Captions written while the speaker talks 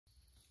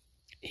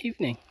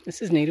evening.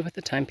 This is Nita with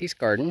the Timepiece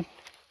Garden.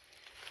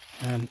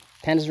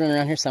 Panda's running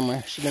around here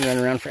somewhere. She's been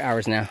running around for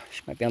hours now.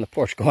 She might be on the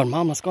porch going,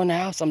 Mom, let's go in the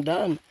house. I'm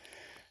done.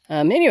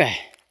 Anyway, I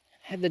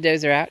had the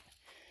dozer out,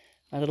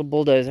 my little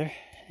bulldozer,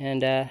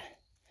 and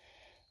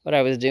what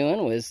I was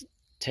doing was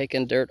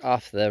taking dirt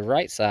off the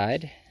right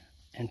side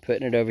and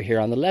putting it over here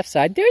on the left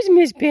side. There's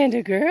Miss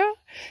Panda Girl.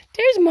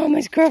 There's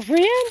Mama's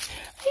girlfriend.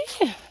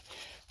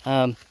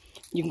 Yeah.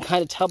 You can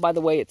kind of tell by the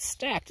way it's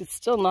stacked, it's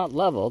still not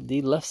level.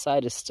 The left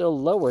side is still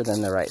lower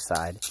than the right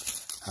side.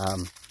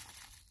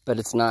 But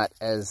it's not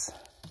as,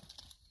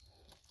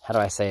 how do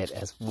I say it,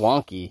 as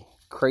wonky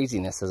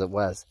craziness as it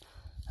was.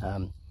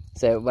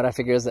 So what I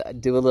figure is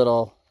do a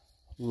little,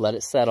 let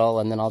it settle,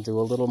 and then I'll do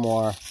a little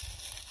more.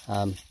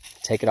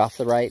 Take it off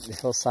the right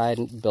hillside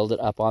and build it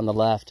up on the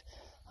left.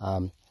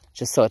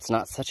 Just so it's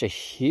not such a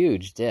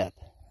huge dip.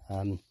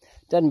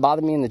 Doesn't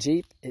bother me in the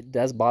Jeep. It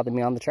does bother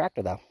me on the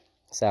tractor though.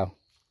 So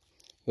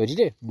what'd you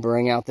do?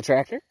 Bring out the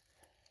tractor,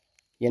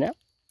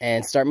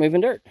 and start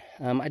moving dirt.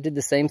 I did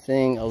the same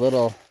thing a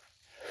little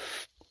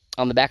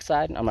on the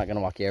backside. I'm not going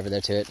to walk you over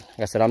there to it. Like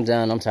I said, I'm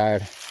done. I'm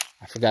tired.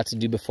 I forgot to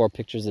do before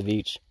pictures of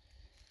each.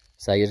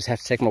 So you just have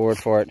to take my word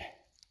for it.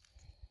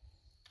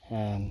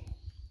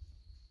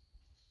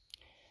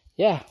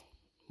 Yeah,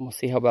 we'll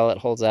see how well it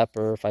holds up,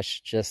 or if I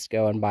should just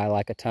go and buy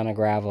like a ton of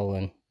gravel,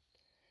 and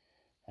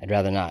I'd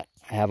rather not.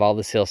 I have all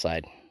this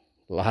hillside.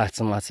 Lots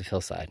and lots of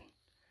hillside.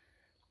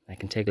 I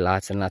can take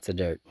lots and lots of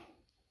dirt.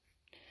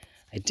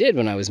 I did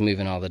when I was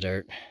moving all the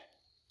dirt.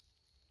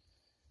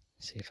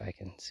 See if I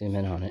can zoom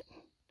in on it.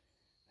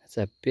 That's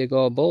a big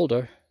old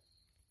boulder.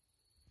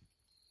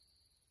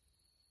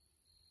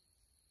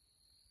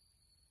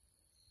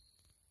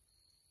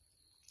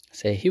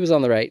 Say he was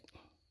on the right.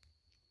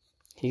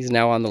 He's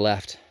now on the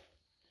left,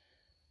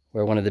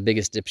 where one of the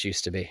biggest dips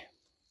used to be.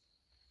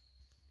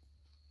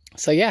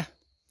 So yeah.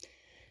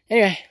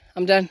 Anyway,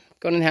 I'm done.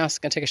 Going in the house,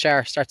 gonna take a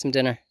shower, start some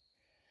dinner,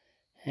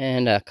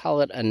 and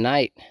call it a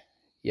night.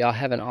 Y'all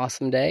have an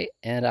awesome day,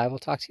 and I will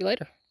talk to you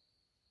later.